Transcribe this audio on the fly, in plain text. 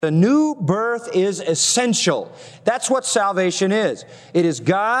The new birth is essential. That's what salvation is. It is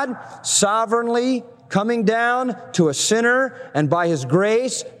God sovereignly coming down to a sinner and by His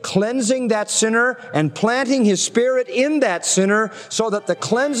grace cleansing that sinner and planting His Spirit in that sinner so that the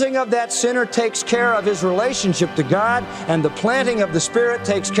cleansing of that sinner takes care of his relationship to God and the planting of the Spirit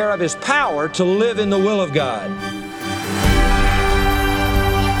takes care of his power to live in the will of God.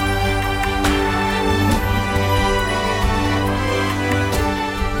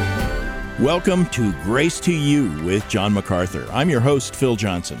 Welcome to Grace to You with John MacArthur. I'm your host, Phil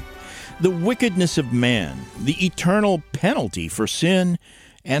Johnson. The wickedness of man, the eternal penalty for sin,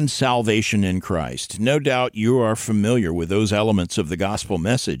 and salvation in Christ. No doubt you are familiar with those elements of the gospel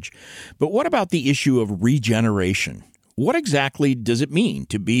message. But what about the issue of regeneration? What exactly does it mean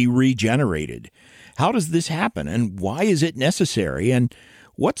to be regenerated? How does this happen, and why is it necessary? And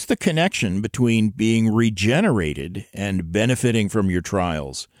what's the connection between being regenerated and benefiting from your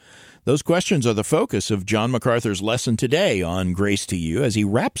trials? Those questions are the focus of John MacArthur's lesson today on Grace to You as he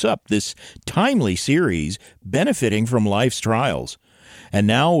wraps up this timely series, Benefiting from Life's Trials. And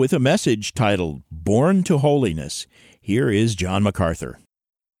now with a message titled, Born to Holiness, here is John MacArthur.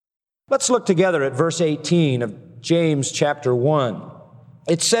 Let's look together at verse 18 of James chapter 1.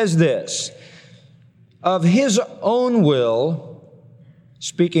 It says this, of His own will,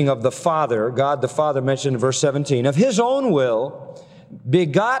 speaking of the Father, God the Father mentioned in verse 17, of His own will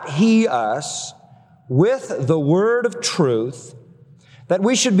begot He us with the word of truth, that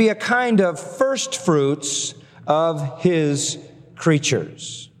we should be a kind of first fruits of His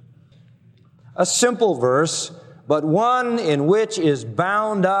creatures. A simple verse, but one in which is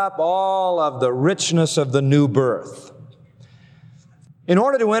bound up all of the richness of the new birth. In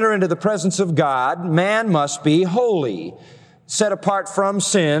order to enter into the presence of God, man must be holy, set apart from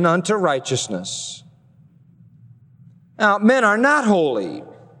sin unto righteousness. Now, men are not holy.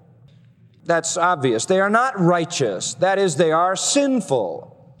 That's obvious. They are not righteous. That is, they are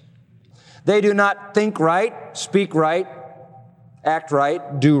sinful. They do not think right, speak right, act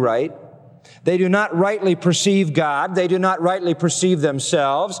right, do right. They do not rightly perceive God. They do not rightly perceive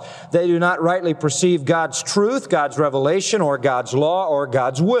themselves. They do not rightly perceive God's truth, God's revelation, or God's law, or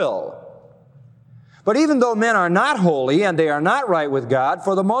God's will. But even though men are not holy and they are not right with God,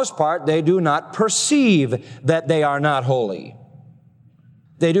 for the most part, they do not perceive that they are not holy.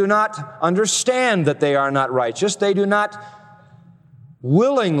 They do not understand that they are not righteous. They do not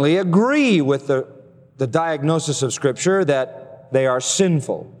willingly agree with the diagnosis of Scripture that they are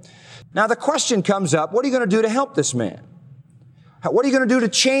sinful. Now the question comes up, what are you going to do to help this man? What are you going to do to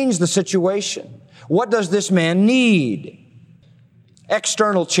change the situation? What does this man need?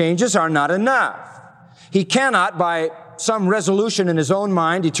 External changes are not enough. He cannot, by some resolution in his own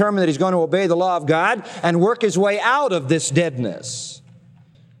mind, determine that he's going to obey the law of God and work his way out of this deadness.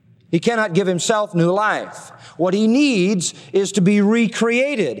 He cannot give himself new life. What he needs is to be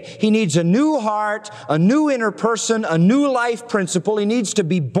recreated. He needs a new heart, a new inner person, a new life principle. He needs to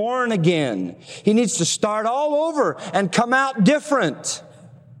be born again. He needs to start all over and come out different.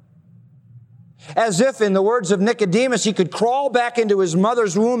 As if, in the words of Nicodemus, he could crawl back into his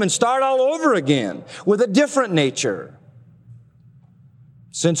mother's womb and start all over again with a different nature.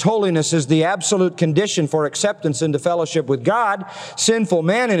 Since holiness is the absolute condition for acceptance into fellowship with God, sinful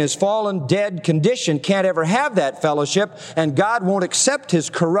man in his fallen, dead condition can't ever have that fellowship, and God won't accept his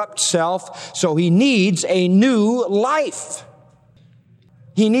corrupt self, so he needs a new life.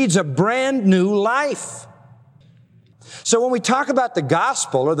 He needs a brand new life. So when we talk about the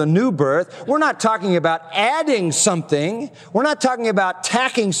gospel or the new birth, we're not talking about adding something. We're not talking about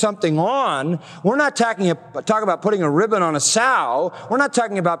tacking something on. We're not talking about putting a ribbon on a sow. We're not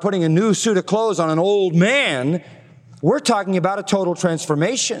talking about putting a new suit of clothes on an old man. We're talking about a total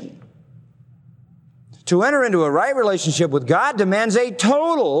transformation. To enter into a right relationship with God demands a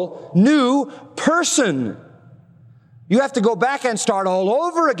total new person. You have to go back and start all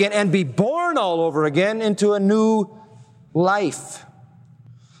over again and be born all over again into a new life.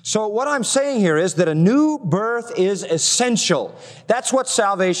 So what I'm saying here is that a new birth is essential. That's what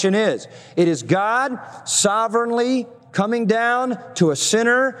salvation is. It is God sovereignly coming down to a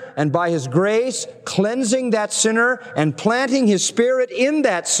sinner and by His grace cleansing that sinner and planting His Spirit in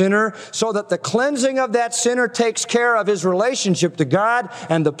that sinner so that the cleansing of that sinner takes care of his relationship to God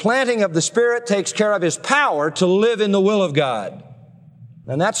and the planting of the Spirit takes care of his power to live in the will of God.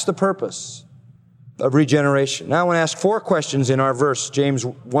 And that's the purpose of regeneration. Now I want to ask 4 questions in our verse, James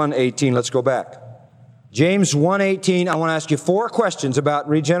 1:18. Let's go back. James 1:18, I want to ask you 4 questions about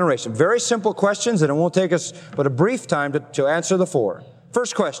regeneration. Very simple questions, and it won't take us but a brief time to answer the 4.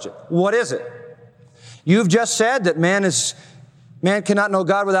 First question, what is it? You've just said that man is Man cannot know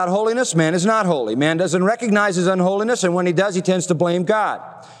God without holiness. Man is not holy. Man doesn't recognize his unholiness, and when he does, he tends to blame God.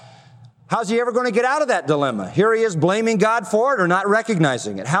 How's he ever going to get out of that dilemma? Here he is blaming God for it or not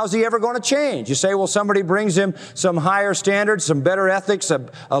recognizing it. How's he ever going to change? You say, well, somebody brings him some higher standards, some better ethics,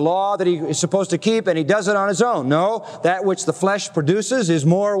 a law that he is supposed to keep, and he does it on his own. No, that which the flesh produces is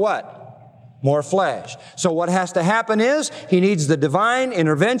more what? More flesh. So what has to happen is he needs the divine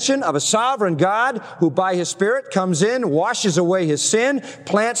intervention of a sovereign God who by his Spirit comes in, washes away his sin,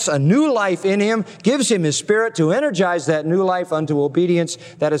 plants a new life in him, gives him his Spirit to energize that new life unto obedience.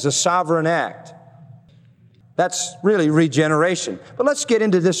 That is a sovereign act. That's really regeneration. But let's get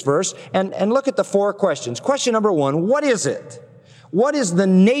into this verse and look at the 4 questions. Question number 1, what is it? What is the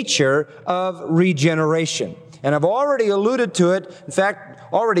nature of regeneration? And I've already alluded to it, in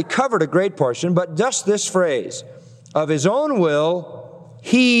fact, already covered a great portion, but just this phrase, of his own will,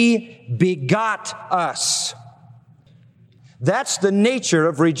 he begot us. That's the nature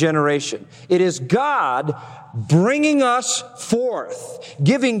of regeneration. It is God bringing us forth,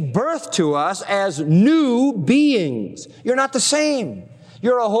 giving birth to us as new beings. You're not the same.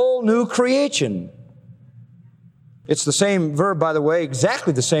 You're a whole new creation. It's the same verb, by the way,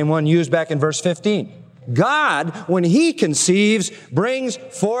 exactly the same one used back in verse 15. God, when he conceives, brings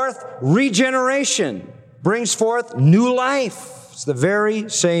forth regeneration, brings forth new life. It's the very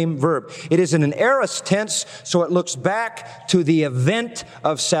same verb. It is in an aorist tense, so it looks back to the event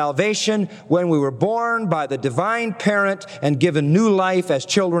of salvation when we were born by the divine parent and given new life as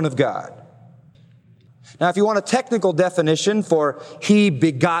children of God. Now, if you want a technical definition for he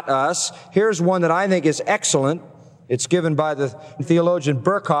begot us, here's one that I think is excellent. It's given by the theologian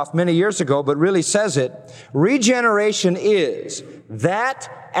Berkhoff many years ago, but really says it. Regeneration is that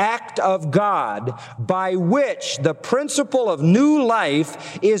act of God by which the principle of new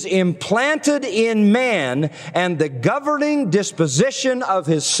life is implanted in man and the governing disposition of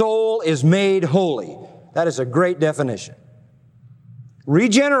his soul is made holy. That is a great definition.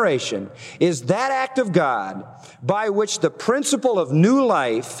 Regeneration is that act of God by which the principle of new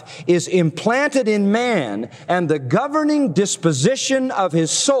life is implanted in man and the governing disposition of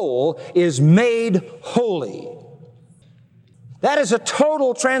his soul is made holy. That is a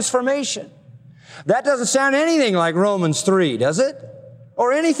total transformation. That doesn't sound anything like Romans 3, does it?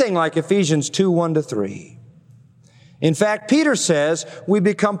 Or anything like Ephesians 2, 1-3. In fact, Peter says we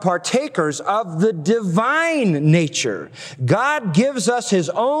become partakers of the divine nature. God gives us his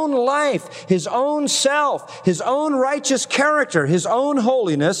own life, his own self, his own righteous character, his own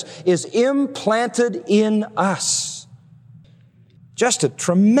holiness is implanted in us. Just a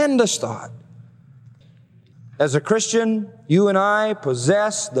tremendous thought. As a Christian, you and I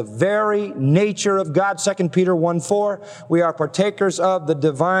possess the very nature of God. 2 Peter 1:4, we are partakers of the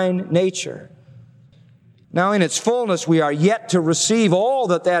divine nature. Now, in its fullness, we are yet to receive all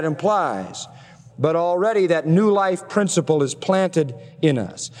that implies, but already that new life principle is planted in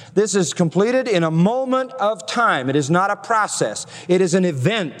us. This is completed in a moment of time. It is not a process. It is an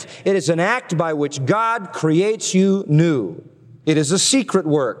event. It is an act by which God creates you new. It is a secret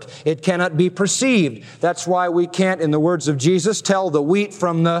work. It cannot be perceived. That's why we can't, in the words of Jesus, tell the wheat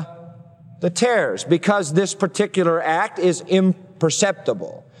from the tares, because this particular act is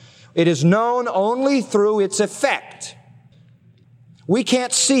imperceptible. It is known only through its effect. We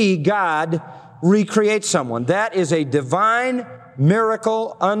can't see God recreate someone. That is a divine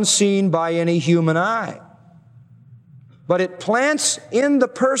miracle unseen by any human eye. But it plants in the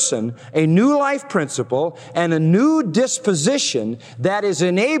person a new life principle and a new disposition that is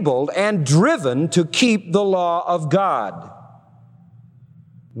enabled and driven to keep the law of God.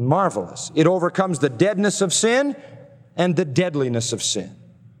 Marvelous. It overcomes the deadness of sin and the deadliness of sin.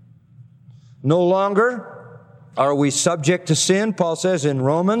 No longer are we subject to sin. Paul says in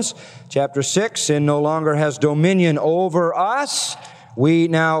Romans chapter 6, sin no longer has dominion over us. We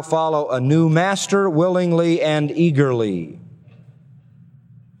now follow a new master willingly and eagerly.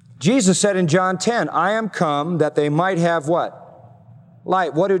 Jesus said in John 10, I am come that they might have what?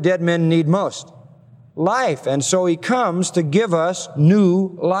 Life. What do dead men need most? Life. And so he comes to give us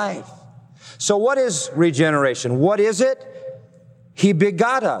new life. So what is regeneration? What is it? He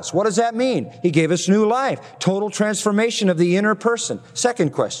begot us. What does that mean? He gave us new life. Total transformation of the inner person.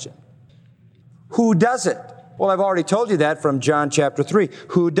 Second question. Who does it? Well, I've already told you that from John chapter 3.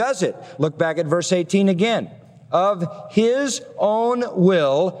 Who does it? Look back at verse 18 again. Of his own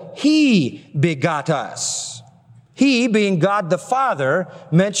will, he begot us. He, being God the Father,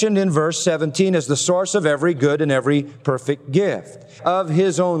 mentioned in verse 17 as the source of every good and every perfect gift. Of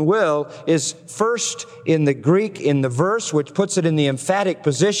his own will is first in the Greek in the verse, which puts it in the emphatic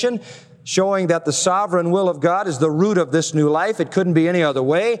position. showing that the sovereign will of God is the root of this new life. It couldn't be any other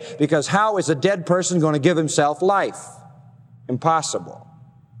way, because how is a dead person going to give himself life? Impossible.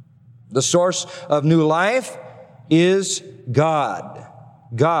 The source of new life is God.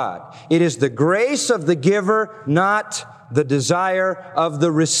 God. It is the grace of the giver, not the desire of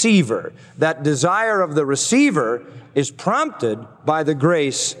the receiver. That desire of the receiver is prompted by the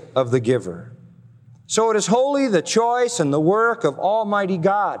grace of the giver. So it is wholly the choice and the work of Almighty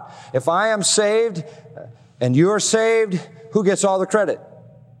God. If I am saved and you're saved, who gets all the credit?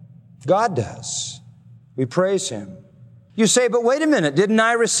 God does. We praise Him. You say, but wait a minute, didn't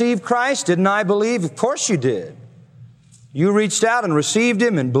I receive Christ? Didn't I believe? Of course you did. You reached out and received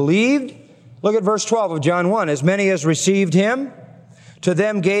Him and believed. Look at verse 12 of John 1. As many as received Him, to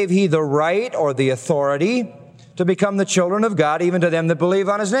them gave He the right or the authority to become the children of God, even to them that believe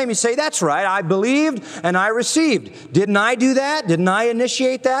on His name. You say, that's right, I believed and I received. Didn't I do that? Didn't I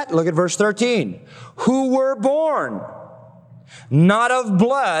initiate that? Look at verse 13. Who were born, not of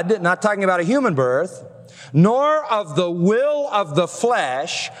blood, not talking about a human birth, nor of the will of the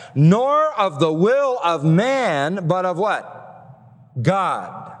flesh, nor of the will of man, but of what?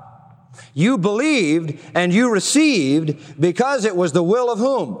 God. You believed and you received because it was the will of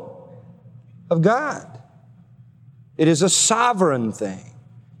whom? Of God. It is a sovereign thing.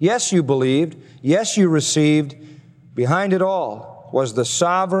 Yes, you believed. Yes, you received. Behind it all was the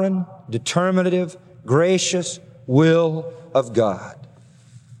sovereign, determinative, gracious will of God.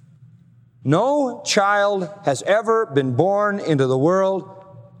 No child has ever been born into the world,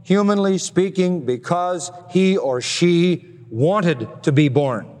 humanly speaking, because he or she wanted to be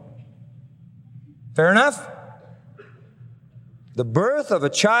born. Fair enough? The birth of a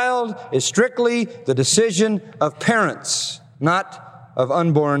child is strictly the decision of parents, not of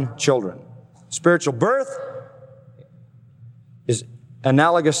unborn children. Spiritual birth is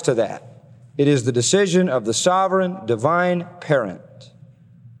analogous to that. It is the decision of the sovereign, divine parent.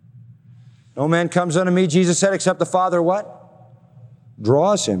 No man comes unto me, Jesus said, except the Father what?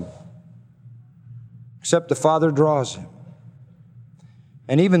 Draws him. Except the Father draws him.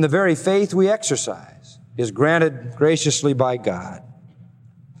 And even the very faith we exercise is granted graciously by God.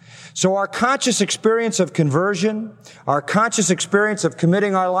 So our conscious experience of conversion, our conscious experience of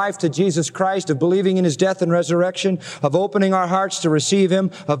committing our life to Jesus Christ, of believing in His death and resurrection, of opening our hearts to receive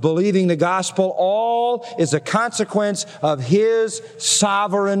Him, of believing the gospel, all is a consequence of His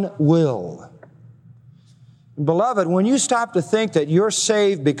sovereign will. Beloved, when you stop to think that you're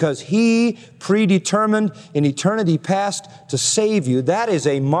saved because He predetermined in eternity past to save you, that is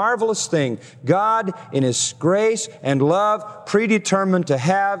a marvelous thing. God, in His grace and love, predetermined to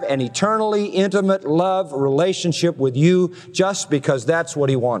have an eternally intimate love relationship with you just because that's what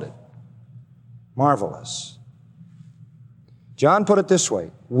He wanted. Marvelous. John put it this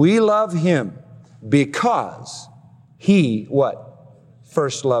way: we love Him because He, what?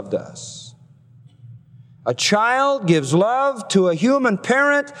 First loved us. A child gives love to a human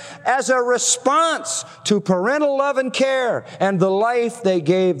parent as a response to parental love and care and the life they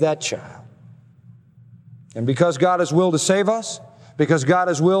gave that child. And because God has willed to save us, because God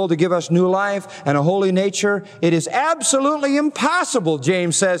has willed to give us new life and a holy nature, it is absolutely impossible,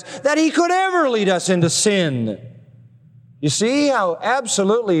 James says, that He could ever lead us into sin. You see how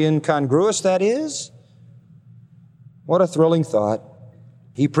absolutely incongruous that is? What a thrilling thought.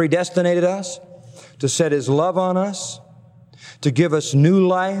 He predestinated us to set His love on us, to give us new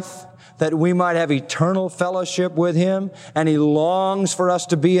life, that we might have eternal fellowship with Him, and He longs for us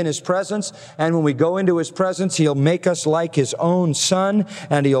to be in His presence, and when we go into His presence, He'll make us like His own Son,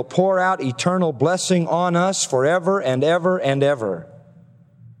 and He'll pour out eternal blessing on us forever and ever and ever.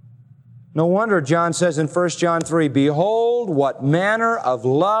 No wonder John says in 1 John 3, behold, what manner of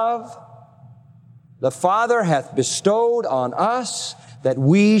love the Father hath bestowed on us, that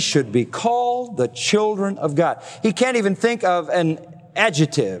we should be called the children of God. He can't even think of an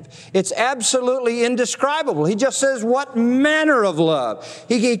adjective. It's absolutely indescribable. He just says, what manner of love.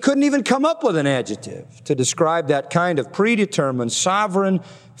 He couldn't even come up with an adjective to describe that kind of predetermined, sovereign,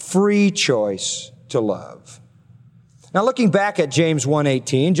 free choice to love. Now, looking back at James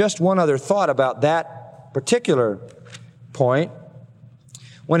 1:18, just one other thought about that particular point.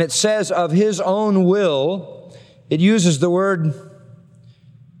 When it says of His own will, it uses the word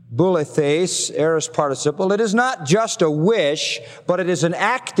boulethes, aorist participle. It is not just a wish, but it is an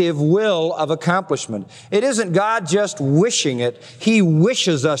active will of accomplishment. It isn't God just wishing it. He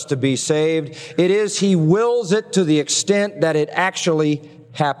wishes us to be saved. It is He wills it to the extent that it actually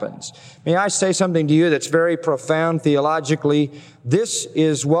happens. May I say something to you that's very profound theologically? This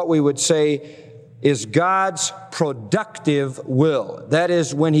is what we would say is God's productive will. That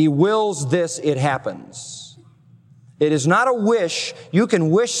is, when He wills this, it happens. It is not a wish. You can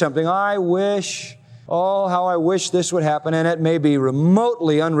wish something. I wish, oh, how I wish this would happen, and it may be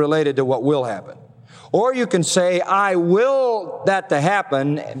remotely unrelated to what will happen. Or you can say, I will that to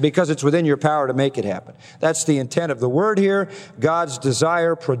happen, because it's within your power to make it happen. That's the intent of the word here. God's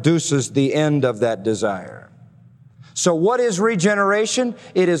desire produces the end of that desire. So what is regeneration?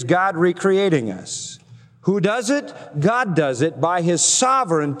 It is God recreating us. Who does it? God does it by His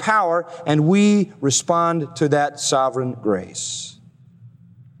sovereign power, and we respond to that sovereign grace.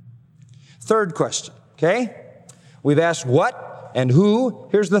 Third question, okay? We've asked what and who.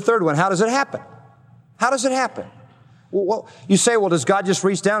 Here's the third one. How does it happen? How does it happen? Well, you say, well, does God just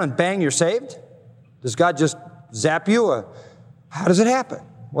reach down and bang, you're saved? Does God just zap you? How does it happen?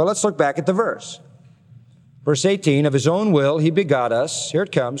 Well, let's look back at the verse. Verse 18, of His own will He begot us, here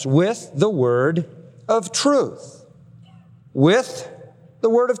it comes, with the word of truth. With the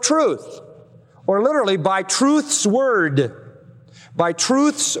word of truth. Or literally, by truth's word. By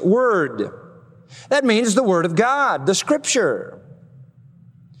truth's word. That means the word of God, the Scripture.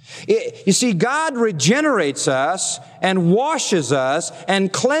 You see, God regenerates us and washes us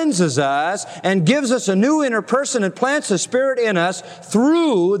and cleanses us and gives us a new inner person and plants the Spirit in us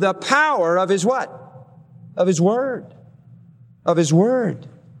through the power of His what? Of His Word. Of His Word.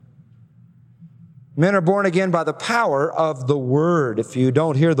 Men are born again by the power of the Word. If you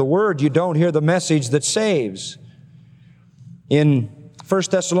don't hear the Word, you don't hear the message that saves. In 1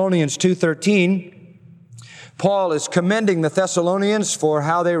 Thessalonians 2:13, Paul is commending the Thessalonians for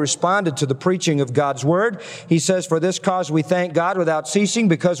how they responded to the preaching of God's Word. He says, for this cause we thank God without ceasing,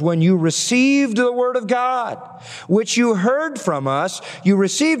 because when you received the Word of God, which you heard from us, you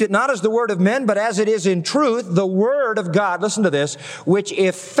received it not as the word of men, but as it is in truth, the Word of God, listen to this, which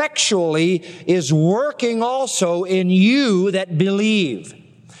effectually is working also in you that believe.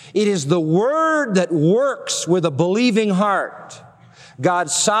 It is the Word that works with a believing heart.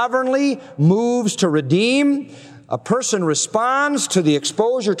 God sovereignly moves to redeem. A person responds to the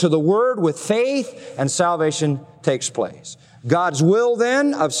exposure to the Word with faith, and salvation takes place. God's will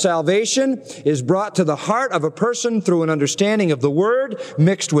then of salvation is brought to the heart of a person through an understanding of the Word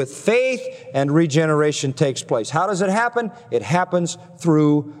mixed with faith, and regeneration takes place. How does it happen? It happens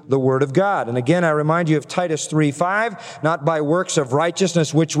through the Word of God. And again, I remind you of Titus 3:5, not by works of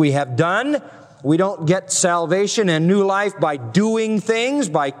righteousness which we have done. We don't get salvation and new life by doing things,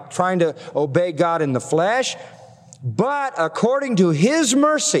 by trying to obey God in the flesh. But according to His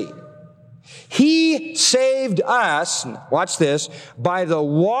mercy, He saved us, watch this, by the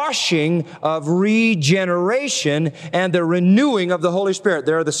washing of regeneration and the renewing of the Holy Spirit.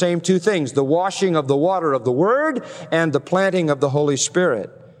 They're the same two things, the washing of the water of the Word and the planting of the Holy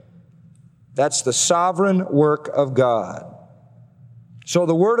Spirit. That's the sovereign work of God. So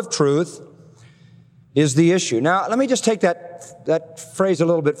the word of truth is the issue. Now, let me just take that phrase a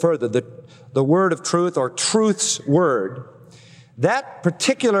little bit further. The word of truth, or truth's word. That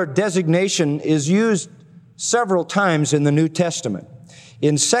particular designation is used several times in the New Testament.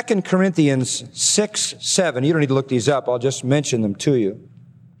 In 2 Corinthians 6:7, you don't need to look these up, I'll just mention them to you.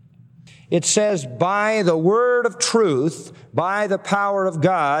 It says, by the word of truth, by the power of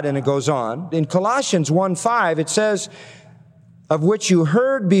God, and it goes on. In Colossians 1:5, it says, of which you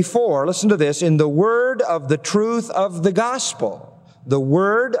heard before, listen to this, in the word of the truth of the gospel. The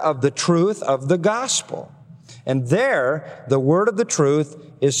word of the truth of the gospel. And there, the word of the truth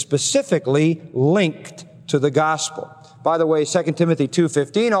is specifically linked to the gospel. By the way, 2 Timothy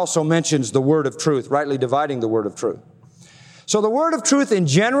 2:15 also mentions the word of truth, rightly dividing the word of truth. So the word of truth in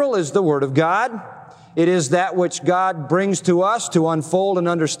general is the word of God. It is that which God brings to us to unfold an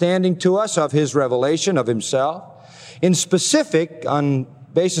understanding to us of His revelation of Himself. In specific, on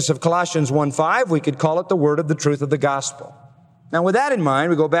basis of Colossians 1:5, we could call it the word of the truth of the gospel. Now, with that in mind,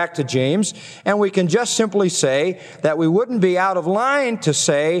 we go back to James, and we can just simply say that we wouldn't be out of line to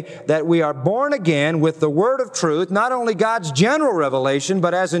say that we are born again with the word of truth, not only God's general revelation,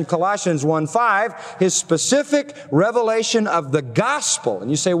 but as in Colossians 1:5, His specific revelation of the gospel. And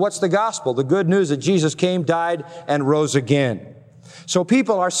you say, what's the gospel? The good news that Jesus came, died, and rose again. So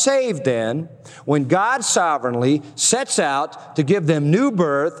people are saved then when God sovereignly sets out to give them new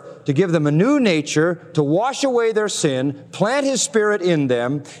birth, to give them a new nature, to wash away their sin, plant His Spirit in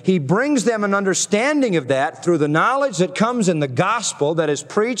them. He brings them an understanding of that through the knowledge that comes in the gospel that is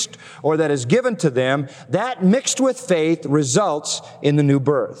preached or that is given to them. That mixed with faith results in the new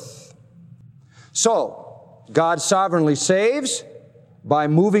birth. So, God sovereignly saves by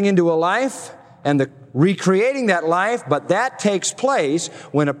moving into a life and the recreating that life, but that takes place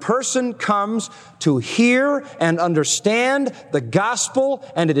when a person comes to hear and understand the gospel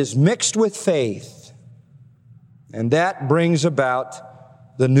and it is mixed with faith. And that brings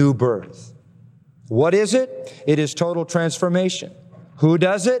about the new birth. What is it? It is total transformation. Who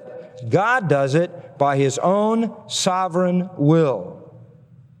does it? God does it by His own sovereign will.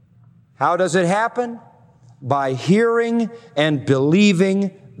 How does it happen? By hearing and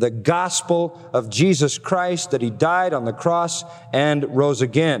believing the gospel of Jesus Christ, that He died on the cross and rose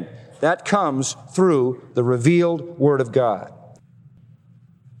again. That comes through the revealed Word of God.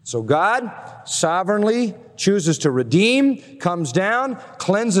 So God sovereignly chooses to redeem, comes down,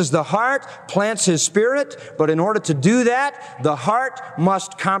 cleanses the heart, plants His Spirit, but in order to do that, the heart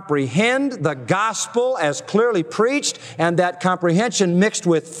must comprehend the gospel as clearly preached, and that comprehension mixed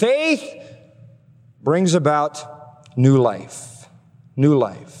with faith brings about new life. New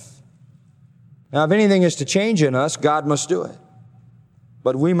life. Now, if anything is to change in us, God must do it.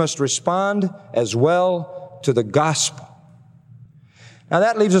 But we must respond as well to the gospel. Now,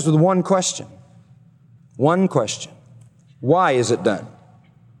 that leaves us with one question. One question. Why is it done?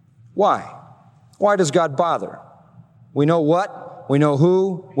 Why? Why does God bother? We know what, we know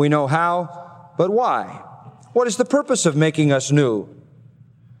who, we know how, but why? What is the purpose of making us new?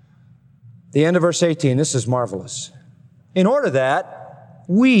 The end of verse 18, this is marvelous. In order that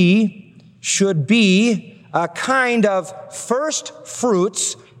we should be a kind of first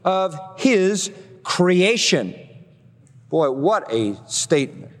fruits of His creation. Boy, what a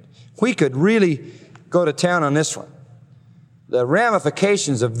statement. We could really go to town on this one. The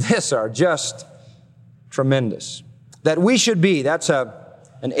ramifications of this are just tremendous. That we should be, that's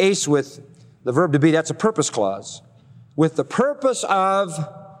an ace with the verb to be, that's a purpose clause. With the purpose of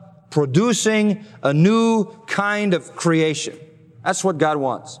producing a new kind of creation. That's what God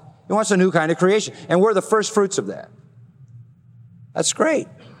wants. He wants a new kind of creation. And we're the first fruits of that. That's great.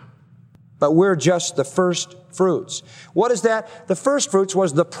 But we're just the first fruits. What is that? The first fruits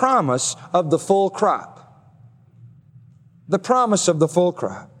was the promise of the full crop. The promise of the full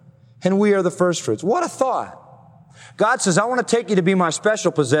crop. And we are the first fruits. What a thought. God says, I want to take you to be my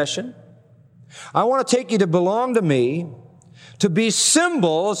special possession. I want to take you to belong to me, to be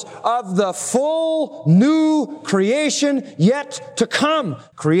symbols of the full new creation yet to come.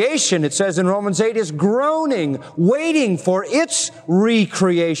 Creation, it says in Romans 8, is groaning, waiting for its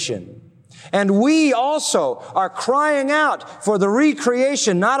recreation. And we also are crying out for the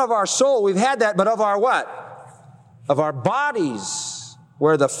recreation, not of our soul, we've had that, but of our what? Of our bodies,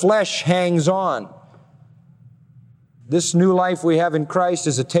 where the flesh hangs on. This new life we have in Christ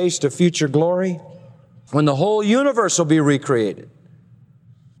is a taste of future glory, when the whole universe will be recreated.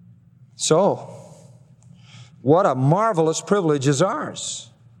 So, what a marvelous privilege is ours.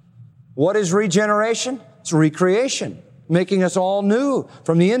 What is regeneration? It's recreation, making us all new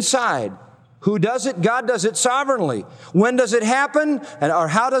from the inside. Who does it? God does it sovereignly. When does it happen? Or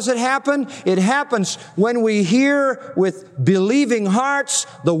how does it happen? It happens when we hear with believing hearts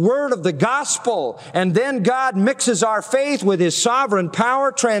the word of the gospel. And then God mixes our faith with His sovereign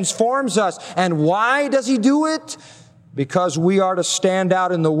power, transforms us. And why does He do it? Because we are to stand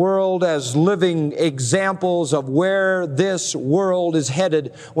out in the world as living examples of where this world is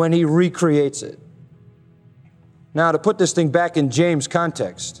headed when He recreates it. Now, to put this thing back in James'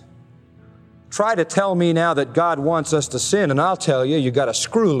 context, try to tell me now that God wants us to sin, and I'll tell you, you got a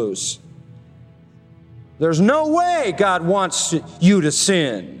screw loose. There's no way God wants you to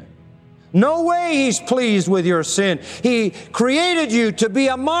sin. No way He's pleased with your sin. He created you to be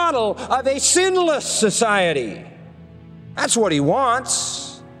a model of a sinless society. That's what He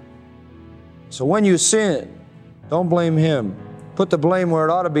wants. So when you sin, don't blame Him. Put the blame where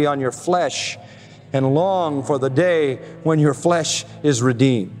it ought to be, on your flesh, and long for the day when your flesh is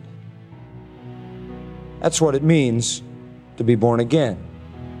redeemed. That's what it means to be born again.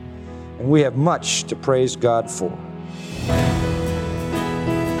 And we have much to praise God for.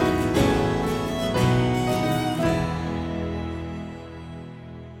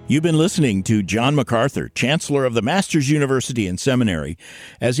 You've been listening to John MacArthur, Chancellor of the Masters University and Seminary,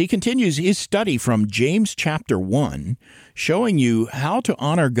 as he continues his study from James chapter 1, showing you how to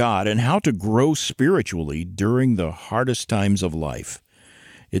honor God and how to grow spiritually during the hardest times of life.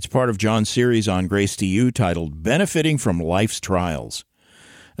 It's part of John's series on Grace to You titled Benefiting from Life's Trials.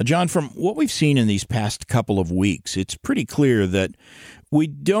 John, from what we've seen in these past couple of weeks, it's pretty clear that we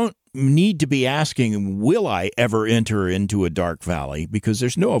don't need to be asking, will I ever enter into a dark valley? Because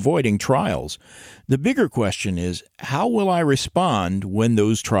there's no avoiding trials. The bigger question is, how will I respond when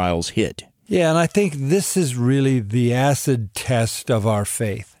those trials hit? Yeah, and I think this is really the acid test of our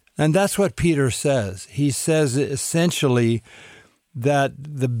faith. And that's what Peter says. He says essentially that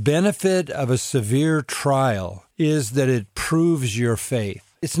the benefit of a severe trial is that it proves your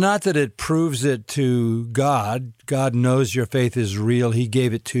faith. It's not that it proves it to God. God knows your faith is real. He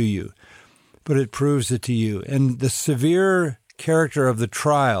gave it to you. But it proves it to you. And the severe character of the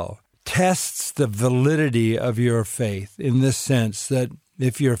trial tests the validity of your faith in this sense that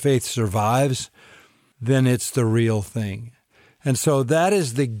if your faith survives, then it's the real thing. And so that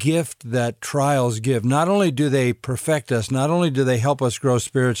is the gift that trials give. Not only do they perfect us, not only do they help us grow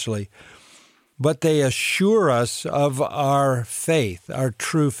spiritually, but they assure us of our faith, our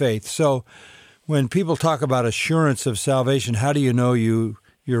true faith. So when people talk about assurance of salvation, how do you know you're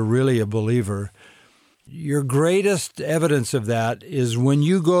really a believer? Your greatest evidence of that is when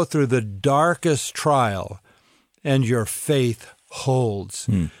you go through the darkest trial and your faith holds,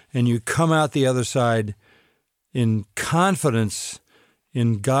 and you come out the other side in confidence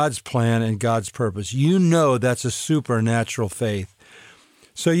in God's plan and God's purpose. You know that's a supernatural faith.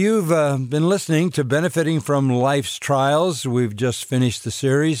 So you've been listening to Benefiting from Life's Trials. We've just finished the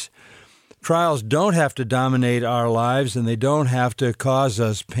series. Trials don't have to dominate our lives, and they don't have to cause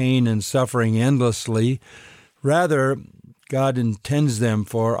us pain and suffering endlessly. Rather, God intends them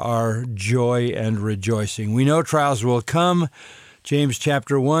for our joy and rejoicing. We know trials will come. James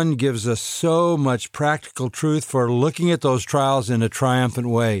chapter 1 gives us so much practical truth for looking at those trials in a triumphant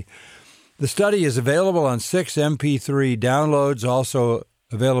way. The study is available on 6 MP3 downloads, also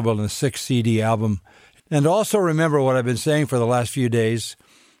available in a 6 CD album. And also remember what I've been saying for the last few days.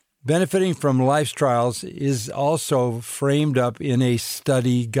 Benefiting from Life's Trials is also framed up in a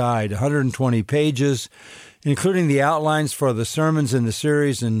study guide, 120 pages, including the outlines for the sermons in the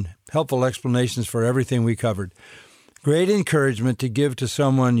series and helpful explanations for everything we covered. Great encouragement to give to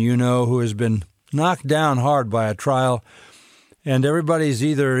someone you know who has been knocked down hard by a trial, and everybody's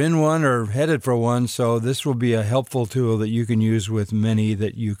either in one or headed for one, so this will be a helpful tool that you can use with many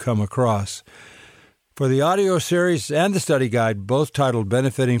that you come across. For the audio series and the study guide, both titled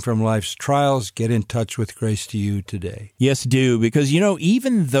Benefiting from Life's Trials, get in touch with Grace to You today. Yes, do, because,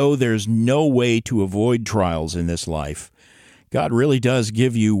 even though there's no way to avoid trials in this life, God really does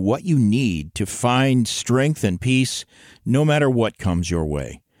give you what you need to find strength and peace no matter what comes your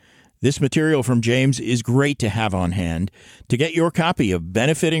way. This material from James is great to have on hand. To get your copy of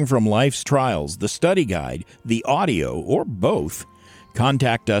Benefiting from Life's Trials, the study guide, the audio, or both,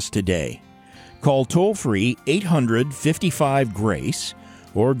 contact us today. Call toll-free 800-55-GRACE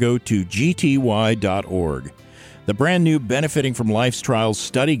or go to gty.org. The brand new Benefiting from Life's Trials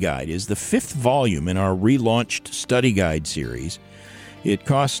study guide is the 5th volume in our relaunched study guide series. It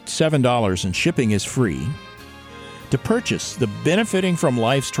costs $7 and shipping is free. To purchase the Benefiting from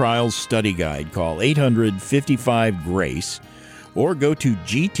Life's Trials study guide, call 800-55-GRACE or go to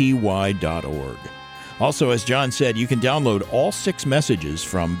gty.org. Also, as John said, you can download all 6 messages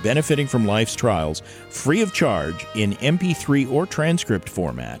from Benefiting from Life's Trials free of charge in MP3 or transcript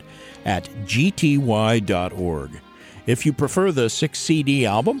format at gty.org. If you prefer the 6 CD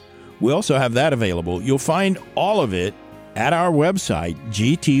album, we also have that available. You'll find all of it at our website,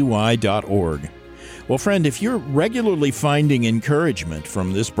 gty.org. Well, friend, if you're regularly finding encouragement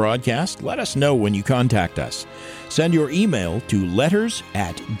from this broadcast, let us know when you contact us. Send your email to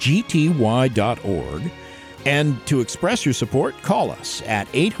letters@gty.org. And to express your support, call us at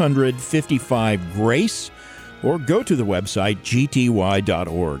 800-55-GRACE or go to the website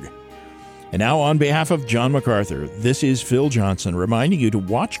gty.org. And now, on behalf of John MacArthur, this is Phil Johnson reminding you to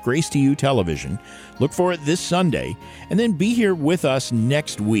watch Grace to You television. Look for it this Sunday, and then be here with us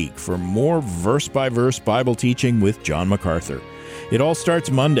next week for more verse-by-verse Bible teaching with John MacArthur. It all starts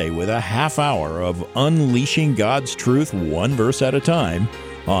Monday with a half hour of unleashing God's truth one verse at a time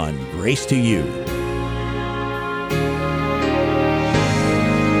on Grace to You.